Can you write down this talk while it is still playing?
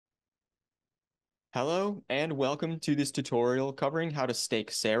Hello and welcome to this tutorial covering how to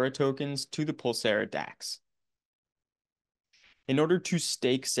stake SARA tokens to the Pulsara Dax. In order to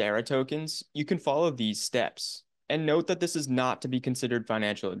stake SARA tokens, you can follow these steps, and note that this is not to be considered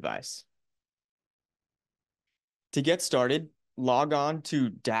financial advice. To get started, log on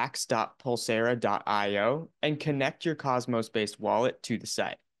to dax.pulsara.io and connect your Cosmos-based wallet to the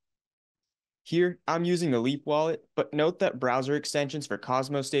site. Here, I'm using the Leap wallet, but note that browser extensions for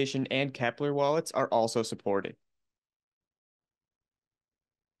Cosmostation and Keplr wallets are also supported.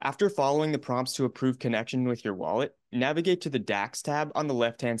 After following the prompts to approve connection with your wallet, navigate to the DAX tab on the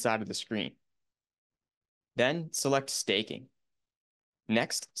left-hand side of the screen. Then select Staking.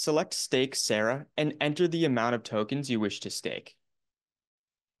 Next, select Stake SARA and enter the amount of tokens you wish to stake.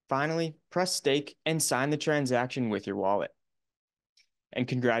 Finally, press Stake and sign the transaction with your wallet. And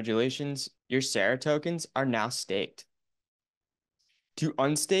congratulations, your SARA tokens are now staked. To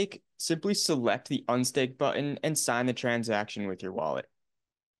unstake, simply select the Unstake button and sign the transaction with your wallet.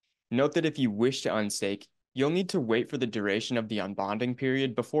 Note that if you wish to unstake, you'll need to wait for the duration of the unbonding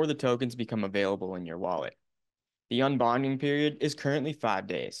period before the tokens become available in your wallet. The unbonding period is currently 5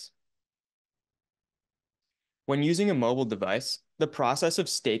 days. When using a mobile device, the process of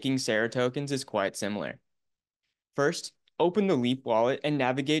staking SARA tokens is quite similar. First, open the Leap wallet and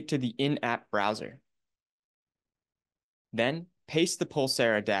navigate to the in-app browser. Then, paste the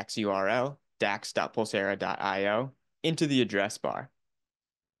Pulsara Dax URL, dax.pulsara.io, into the address bar.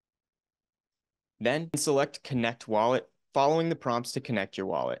 Then, select Connect Wallet, following the prompts to connect your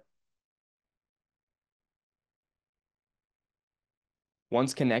wallet.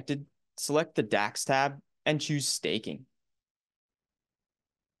 Once connected, select the DAX tab and choose Staking.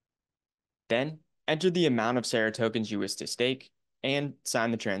 Then, enter the amount of SARA tokens you wish to stake and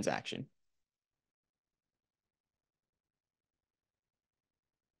sign the transaction.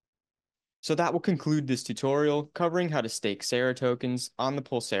 So that will conclude this tutorial covering how to stake SARA tokens on the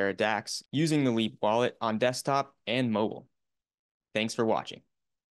Pulsara Dax using the Leap wallet on desktop and mobile. Thanks for watching.